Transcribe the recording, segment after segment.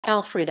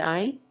Alfred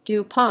I.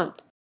 du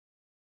Pont.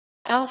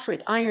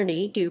 Alfred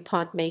Irénée du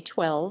Pont, May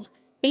 12,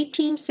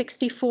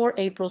 1864,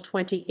 April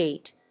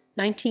 28,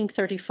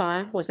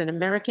 1935, was an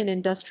American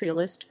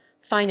industrialist,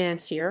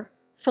 financier,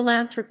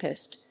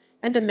 philanthropist,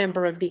 and a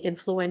member of the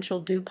influential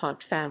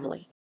DuPont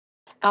family.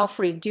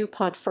 Alfred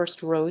DuPont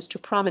first rose to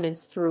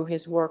prominence through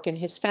his work in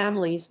his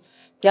family's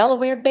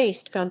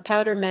Delaware-based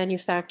gunpowder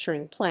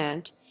manufacturing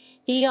plant,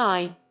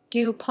 E.I.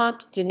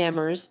 DuPont de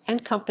Nemours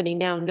and Company,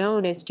 now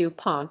known as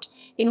DuPont,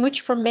 in which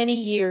for many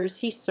years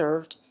he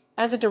served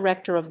as a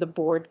director of the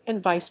board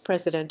and vice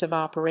president of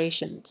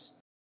operations.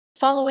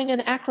 Following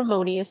an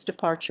acrimonious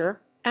departure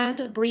and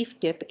a brief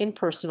dip in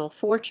personal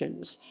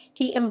fortunes,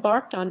 he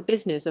embarked on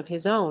business of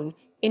his own,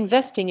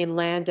 investing in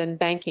land and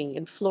banking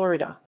in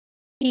Florida.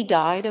 He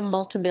died a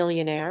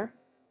multimillionaire,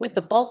 with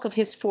the bulk of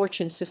his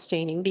fortune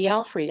sustaining the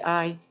Alfred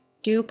I.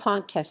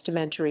 DuPont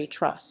Testamentary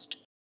Trust.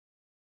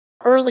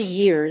 Early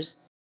years.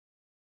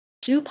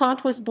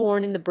 DuPont was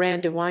born in the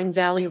Brandywine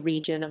Valley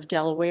region of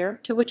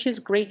Delaware, to which his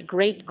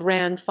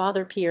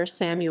great-great-grandfather Pierre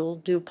Samuel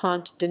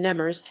DuPont de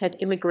Nemours had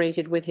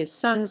immigrated with his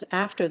sons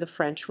after the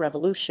French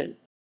Revolution.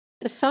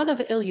 The son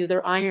of Alfred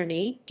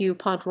Irénée du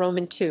Pont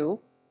Roman II,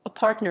 a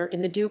partner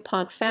in the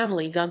DuPont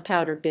family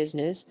gunpowder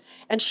business,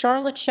 and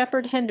Charlotte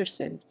Shepard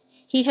Henderson,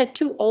 he had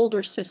two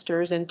older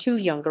sisters and two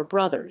younger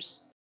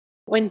brothers.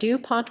 When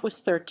DuPont was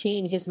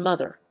 13, his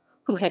mother,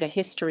 who had a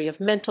history of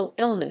mental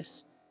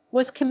illness,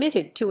 was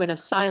committed to an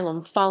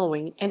asylum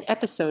following an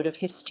episode of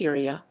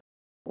hysteria.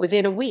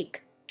 Within a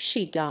week,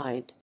 she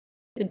died.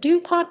 The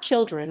DuPont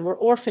children were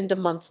orphaned a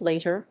month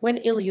later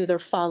when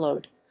Alfred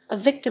followed, a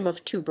victim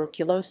of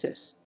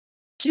tuberculosis.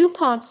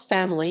 DuPont's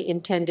family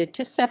intended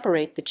to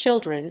separate the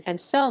children and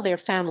sell their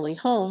family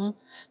home,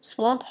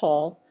 Swamp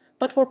Hall,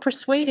 but were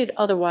persuaded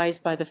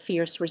otherwise by the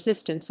fierce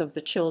resistance of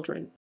the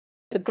children.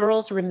 The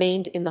girls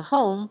remained in the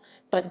home,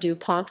 but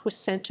DuPont was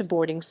sent to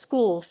boarding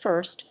school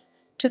first,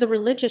 to the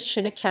Religious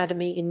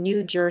Academy in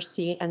New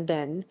Jersey, and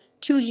then,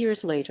 2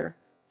 years later,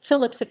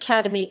 Phillips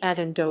Academy at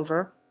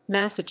Andover,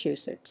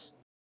 Massachusetts.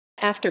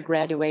 After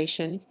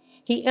graduation,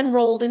 he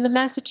enrolled in the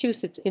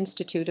Massachusetts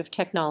Institute of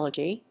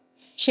Technology,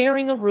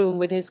 sharing a room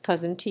with his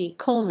cousin T.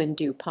 Coleman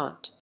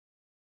DuPont.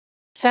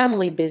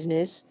 Family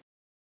business.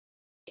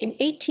 In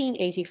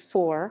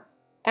 1884,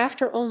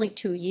 after only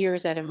 2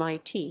 years at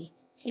MIT,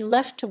 he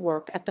left to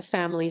work at the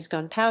family's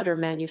gunpowder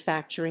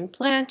manufacturing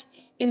plant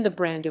in the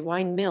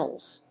Brandywine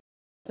Mills.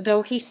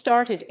 Though he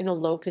started in a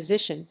low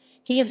position,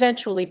 he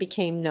eventually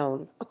became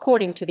known,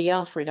 according to the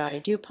Alfred I.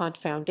 DuPont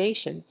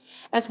Foundation,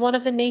 as one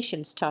of the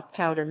nation's top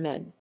powder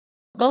men.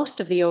 Most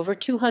of the over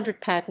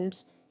 200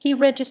 patents he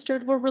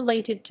registered were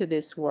related to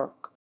this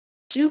work.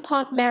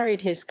 DuPont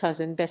married his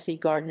cousin Bessie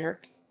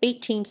Gardner,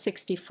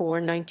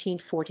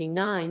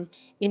 1864–1949,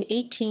 in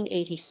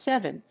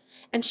 1887,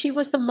 and she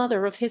was the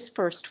mother of his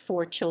first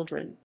 4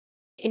 children.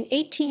 In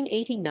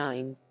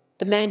 1889,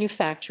 the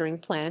manufacturing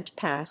plant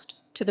passed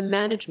to the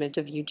management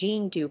of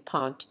Eugene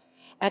DuPont,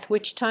 at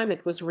which time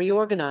it was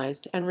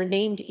reorganized and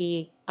renamed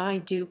E.I.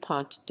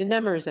 DuPont de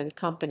Nemours and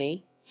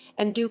Company,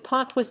 and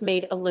DuPont was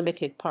made a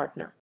limited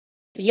partner.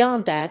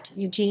 Beyond that,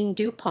 Eugene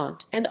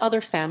DuPont and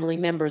other family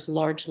members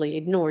largely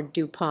ignored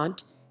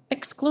DuPont,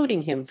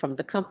 excluding him from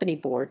the company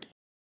board.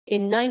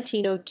 In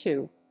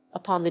 1902,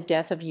 upon the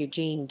death of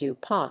Eugene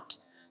DuPont,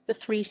 the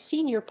 3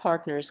 senior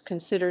partners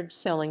considered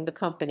selling the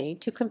company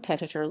to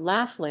competitor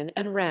Laughlin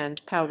and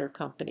Rand Powder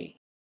Company.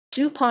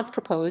 DuPont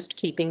proposed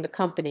keeping the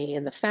company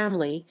in the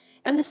family,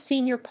 and the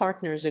senior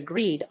partners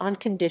agreed on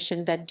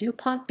condition that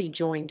DuPont be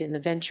joined in the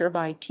venture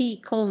by T.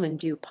 Coleman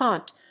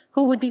DuPont,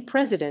 who would be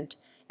president,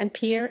 and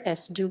Pierre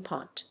S.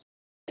 DuPont.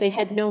 They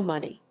had no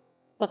money,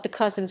 but the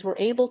cousins were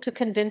able to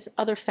convince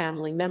other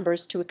family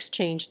members to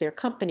exchange their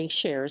company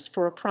shares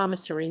for a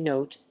promissory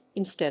note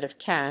instead of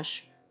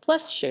cash,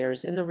 plus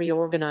shares in the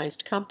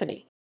reorganized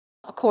company.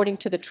 According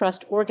to the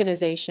trust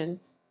organization,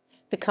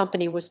 the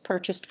company was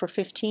purchased for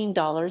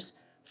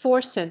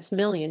 $15.04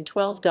 million,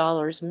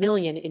 $12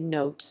 million in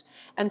notes,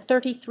 and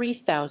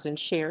 33,000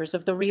 shares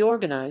of the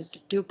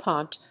reorganized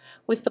DuPont,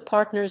 with the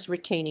partners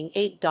retaining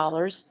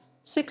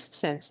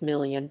 $8.06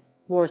 million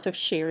worth of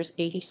shares,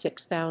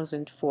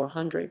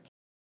 86,400.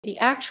 The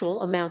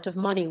actual amount of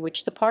money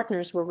which the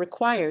partners were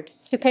required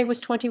to pay was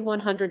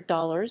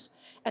 $2,100,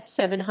 at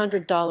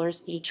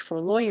 $700 each for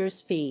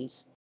lawyers'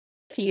 fees.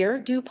 Pierre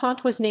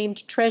DuPont was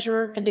named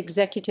treasurer and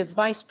executive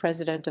vice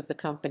president of the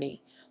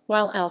company,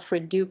 while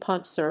Alfred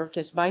DuPont served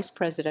as vice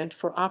president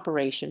for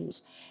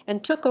operations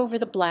and took over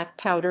the black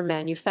powder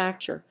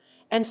manufacture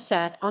and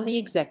sat on the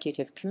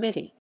executive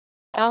committee.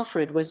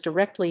 Alfred was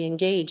directly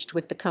engaged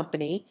with the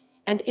company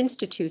and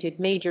instituted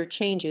major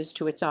changes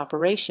to its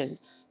operation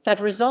that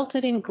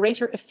resulted in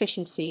greater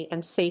efficiency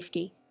and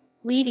safety,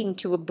 leading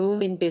to a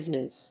boom in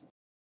business.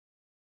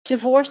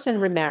 Divorce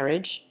and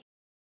remarriage.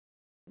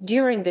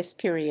 During this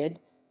period,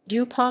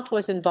 DuPont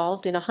was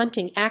involved in a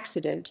hunting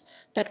accident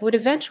that would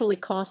eventually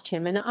cost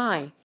him an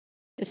eye.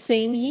 The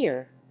same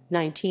year,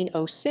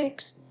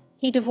 1906,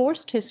 he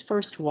divorced his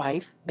first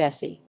wife,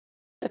 Bessie.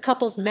 The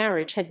couple's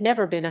marriage had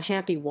never been a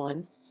happy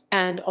one,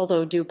 and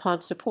although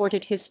DuPont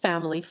supported his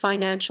family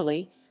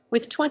financially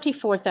with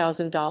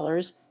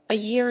 $24,000 a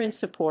year in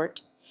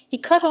support, he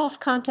cut off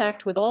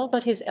contact with all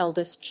but his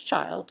eldest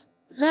child,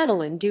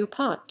 Madeline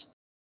DuPont.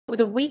 With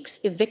a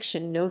week's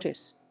eviction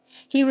notice,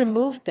 he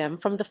removed them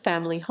from the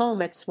family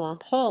home at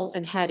Swamp Hall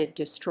and had it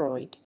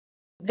destroyed.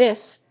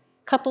 This,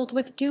 coupled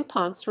with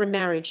DuPont's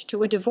remarriage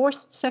to a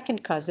divorced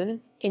second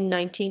cousin in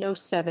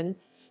 1907,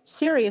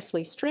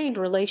 seriously strained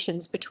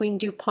relations between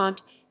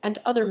DuPont and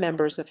other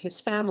members of his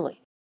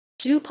family.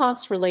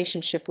 DuPont's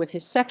relationship with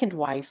his second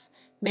wife,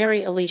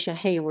 Mary Alicia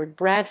Hayward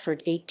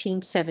Bradford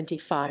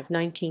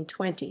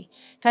 (1875–1920),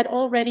 had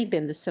already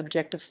been the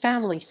subject of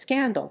family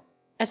scandal,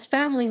 as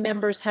family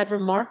members had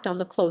remarked on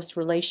the close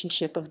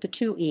relationship of the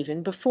two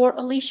even before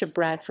Alicia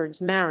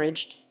Bradford's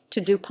marriage to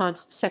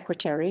DuPont's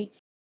secretary.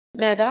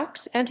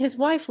 Maddox and his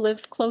wife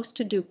lived close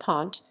to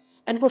DuPont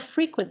and were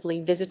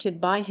frequently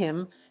visited by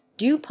him.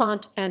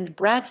 DuPont and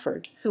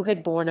Bradford, who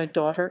had borne a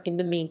daughter in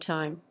the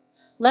meantime,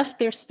 left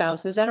their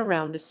spouses at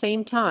around the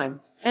same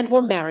time and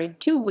were married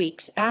 2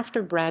 weeks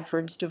after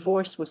Bradford's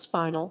divorce was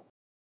final.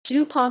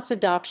 DuPont's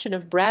adoption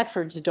of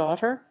Bradford's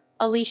daughter,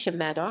 Alicia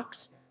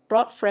Maddox,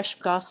 brought fresh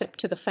gossip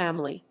to the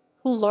family,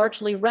 who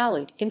largely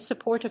rallied in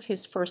support of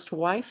his first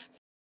wife.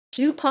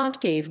 DuPont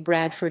gave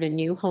Bradford a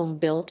new home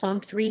built on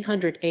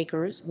 300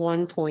 acres,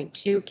 1.2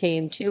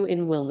 km2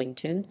 in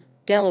Wilmington,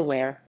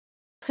 Delaware.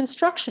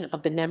 Construction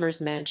of the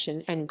Nemours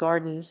mansion and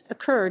gardens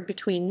occurred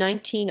between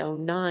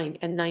 1909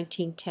 and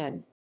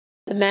 1910.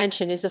 The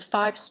mansion is a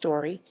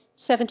 5-story,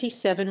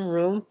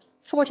 77-room,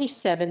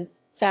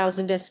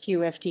 47,000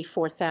 sqft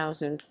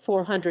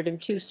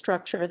 4,402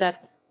 structure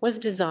that was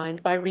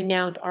designed by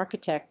renowned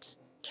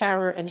architects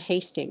Carrer and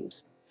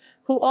Hastings,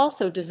 who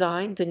also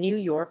designed the New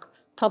York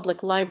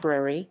Public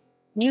Library,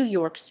 New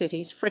York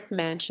City's Frick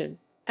Mansion,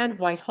 and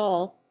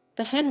Whitehall,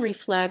 the Henry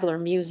Flagler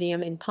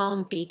Museum in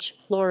Palm Beach,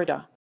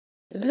 Florida.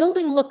 The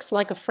building looks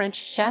like a French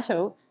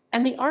chateau,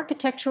 and the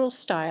architectural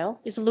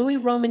style is Louis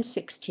Roman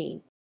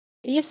 16.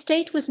 The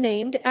estate was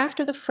named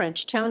after the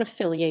French town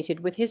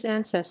affiliated with his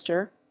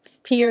ancestor,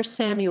 Pierre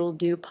Samuel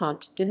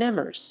Dupont de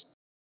Nemours.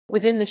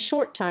 Within the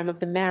short time of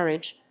the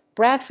marriage,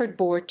 Bradford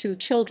bore 2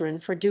 children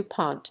for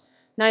DuPont,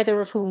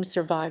 neither of whom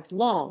survived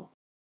long.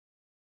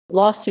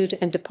 Lawsuit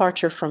and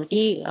departure from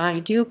E.I.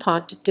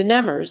 DuPont de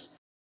Nemours.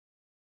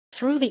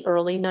 Through the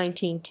early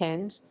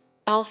 1910s,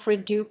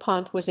 Alfred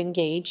DuPont was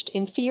engaged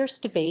in fierce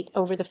debate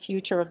over the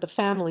future of the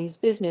family's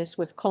business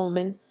with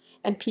Coleman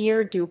and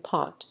Pierre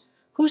DuPont,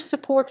 whose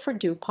support for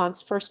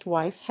DuPont's first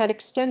wife had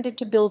extended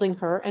to building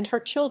her and her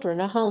children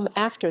a home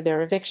after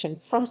their eviction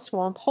from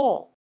Swamp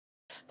Hall.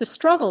 The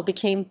struggle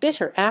became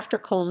bitter after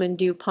Coleman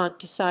DuPont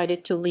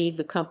decided to leave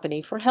the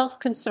company for health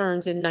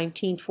concerns in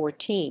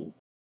 1914.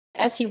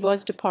 As he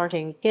was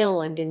departing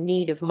ill and in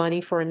need of money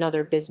for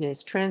another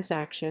business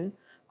transaction,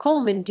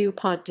 Coleman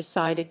DuPont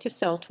decided to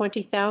sell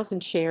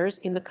 20,000 shares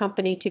in the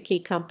company to key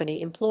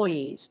company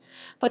employees.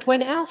 But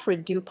when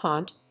Alfred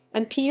DuPont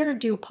and Pierre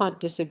DuPont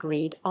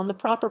disagreed on the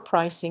proper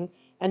pricing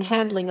and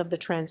handling of the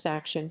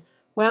transaction,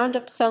 wound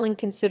up selling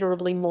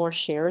considerably more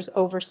shares,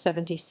 over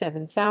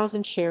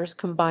 77,000 shares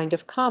combined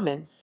of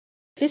common.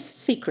 This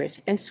secret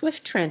and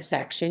swift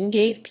transaction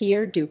gave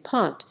Pierre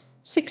DuPont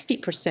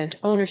 60%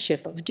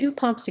 ownership of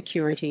DuPont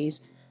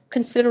securities,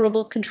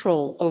 considerable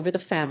control over the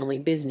family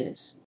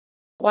business.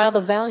 While the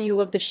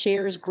value of the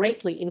shares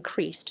greatly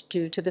increased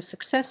due to the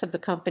success of the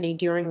company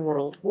during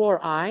World War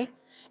I,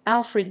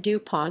 Alfred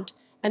DuPont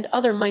and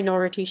other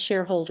minority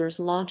shareholders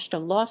launched a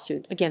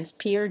lawsuit against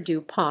Pierre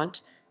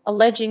DuPont,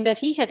 alleging that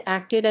he had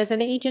acted as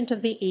an agent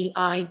of the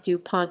E.I.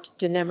 DuPont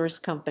de Nemours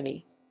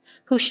Company,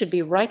 who should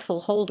be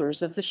rightful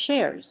holders of the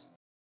shares.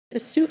 The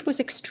suit was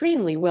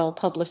extremely well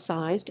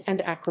publicized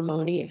and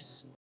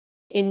acrimonious.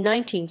 In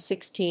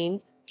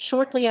 1916,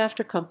 shortly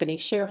after company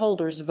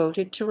shareholders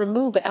voted to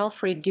remove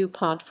Alfred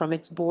DuPont from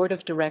its board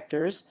of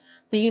directors,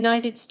 the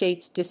United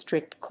States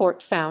District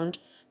Court found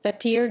that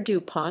Pierre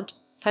DuPont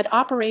had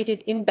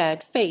operated in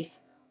bad faith,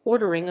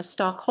 ordering a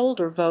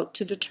stockholder vote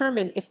to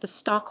determine if the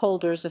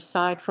stockholders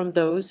aside from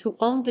those who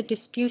owned the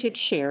disputed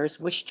shares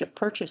wished to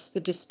purchase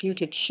the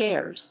disputed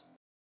shares.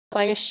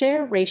 By a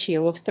share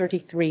ratio of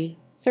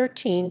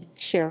 33-13,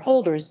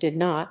 shareholders did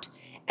not,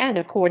 and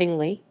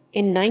accordingly,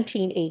 in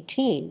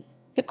 1918,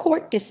 the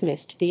court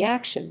dismissed the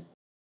action.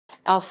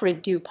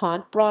 Alfred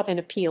DuPont brought an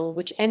appeal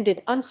which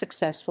ended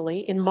unsuccessfully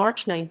in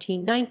March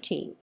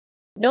 1919.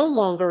 No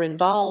longer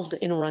involved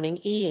in running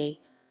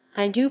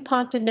E.I.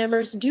 DuPont de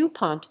Nemours,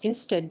 DuPont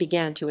instead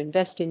began to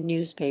invest in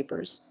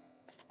newspapers,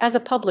 as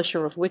a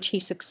publisher of which he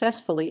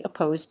successfully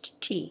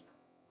opposed T.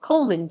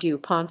 Coleman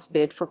DuPont's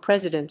bid for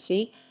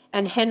presidency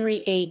and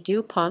Henry A.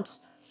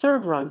 DuPont's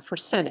third run for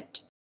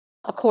Senate.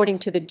 According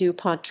to the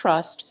DuPont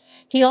Trust,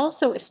 he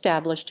also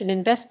established an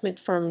investment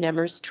firm,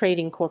 Nemours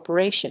Trading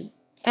Corporation,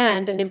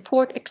 and an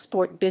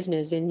import-export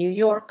business in New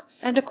York,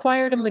 and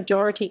acquired a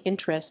majority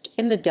interest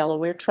in the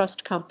Delaware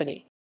Trust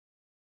Company.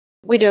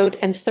 Widowed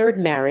and third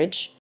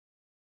marriage.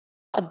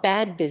 A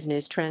bad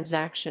business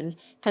transaction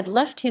had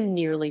left him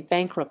nearly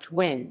bankrupt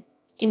when,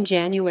 in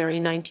January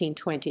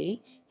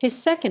 1920, His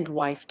second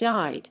wife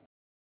died.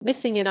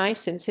 Missing an eye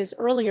since his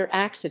earlier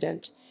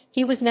accident,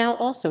 he was now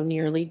also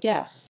nearly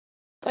deaf.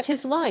 But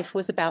his life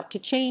was about to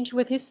change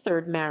with his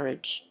third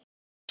marriage.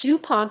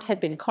 DuPont had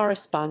been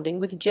corresponding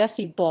with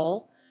Jessie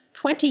Ball,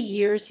 20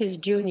 years his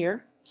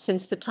junior,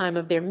 since the time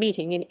of their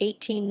meeting in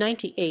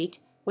 1898,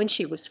 when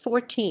she was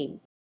 14.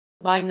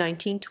 By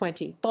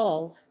 1920,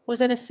 Ball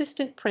was an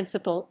assistant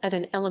principal at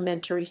an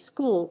elementary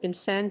school in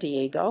San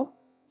Diego,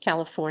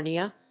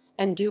 California,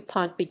 and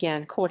DuPont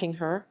began courting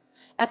her,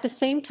 at the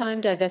same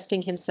time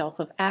divesting himself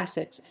of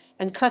assets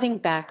and cutting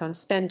back on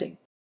spending.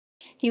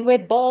 He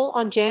wed Ball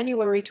on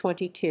January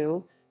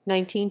 22,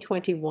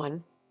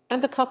 1921,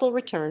 and the couple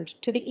returned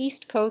to the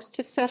East Coast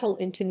to settle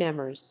into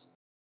Nemours.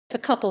 The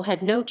couple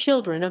had no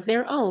children of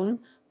their own,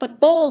 but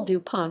Ball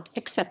DuPont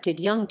accepted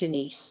young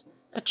Denise,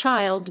 a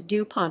child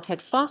DuPont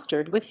had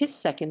fostered with his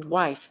second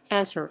wife,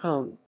 as her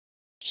own.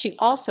 She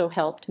also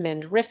helped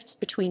mend rifts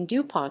between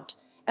DuPont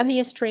and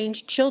the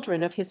estranged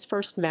children of his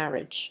first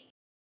marriage.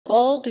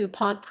 Ball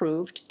DuPont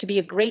proved to be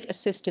a great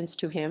assistance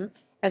to him,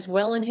 as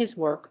well in his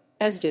work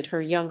as did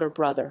her younger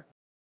brother.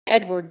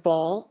 Edward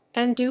Ball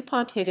and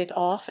DuPont hit it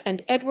off,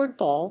 and Edward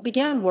Ball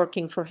began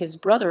working for his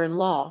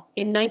brother-in-law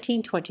in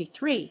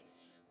 1923,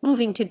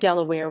 moving to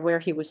Delaware where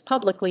he was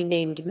publicly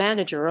named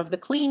manager of the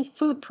Clean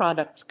Food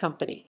Products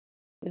Company.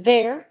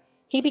 There,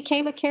 he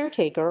became a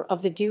caretaker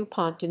of the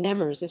DuPont de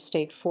Nemours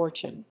estate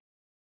fortune.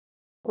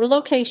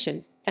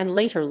 Relocation and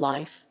later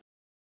life.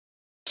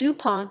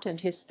 DuPont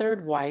and his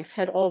third wife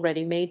had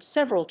already made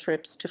several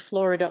trips to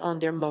Florida on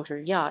their motor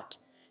yacht,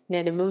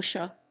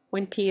 Nemours,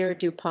 when Pierre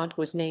DuPont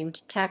was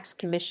named tax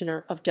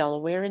commissioner of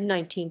Delaware in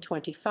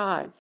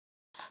 1925.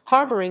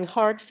 Harboring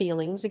hard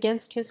feelings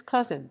against his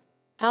cousin,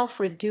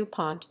 Alfred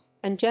DuPont,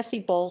 and Jessie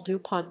Ball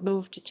DuPont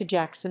moved to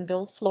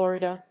Jacksonville,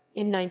 Florida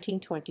in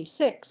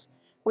 1926,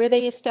 where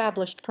they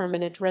established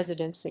permanent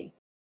residency.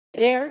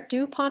 There,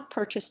 DuPont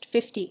purchased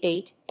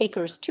 58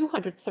 acres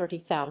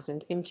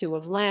 (230,000 into)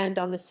 of land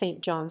on the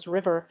St. Johns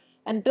River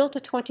and built a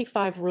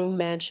 25-room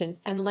mansion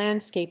and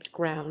landscaped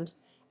grounds,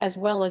 as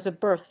well as a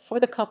berth for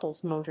the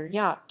couple's motor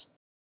yacht.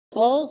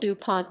 Ball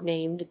DuPont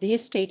named the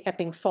estate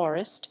Epping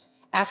Forest,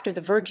 after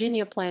the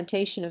Virginia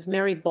plantation of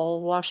Mary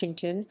Ball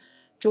Washington,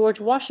 George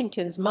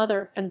Washington's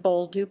mother and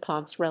Ball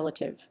DuPont's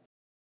relative.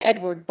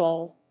 Edward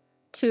Ball,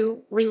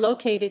 too,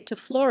 relocated to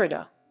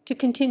Florida to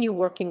continue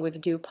working with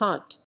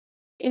DuPont.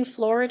 In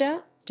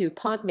Florida,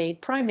 DuPont made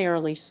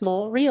primarily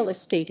small real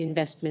estate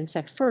investments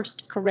at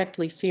first,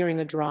 correctly fearing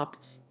a drop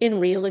in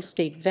real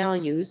estate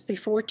values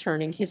before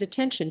turning his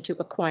attention to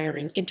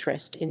acquiring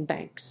interest in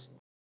banks.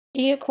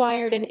 He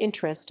acquired an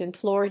interest in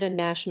Florida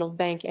National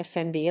Bank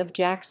FNB of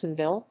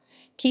Jacksonville,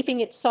 keeping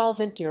it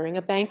solvent during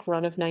a bank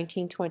run of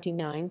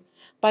 1929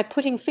 by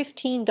putting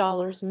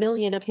 $15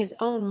 million of his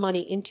own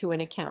money into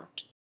an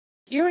account.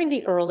 During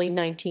the early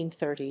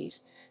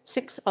 1930s,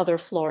 6 other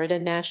Florida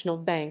national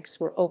banks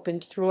were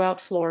opened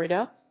throughout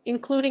Florida,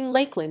 including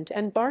Lakeland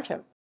and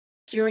Bartow.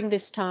 During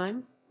this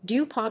time,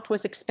 DuPont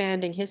was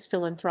expanding his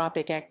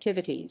philanthropic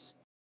activities.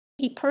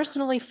 He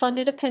personally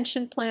funded a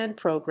pension plan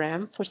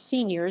program for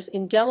seniors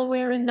in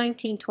Delaware in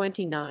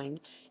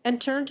 1929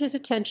 and turned his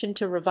attention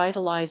to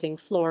revitalizing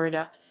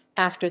Florida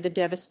after the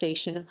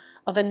devastation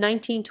of a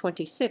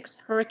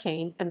 1926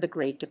 hurricane and the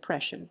Great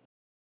Depression.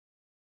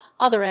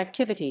 Other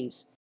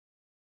activities.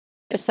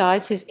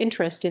 Besides his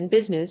interest in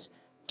business,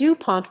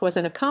 DuPont was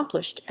an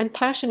accomplished and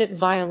passionate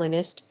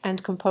violinist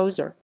and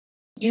composer.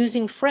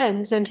 Using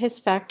friends and his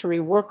factory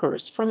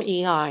workers from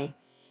E.I.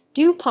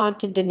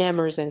 DuPont de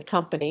Nemours and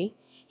Company,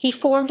 he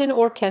formed an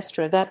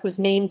orchestra that was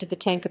named the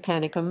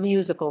Tankapanica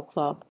Musical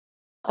Club.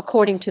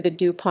 According to the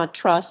DuPont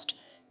Trust,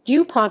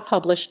 DuPont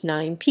published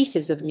 9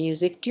 pieces of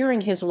music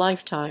during his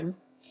lifetime,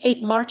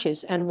 8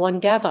 marches and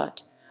 1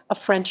 gavotte, a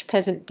French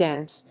peasant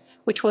dance,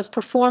 which was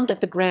performed at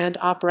the Grand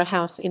Opera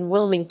House in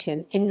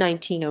Wilmington in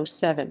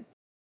 1907.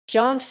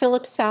 John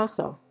Philip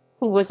Sousa,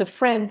 who was a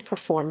friend,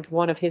 performed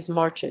one of his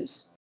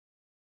marches.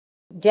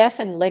 Death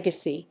and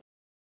legacy.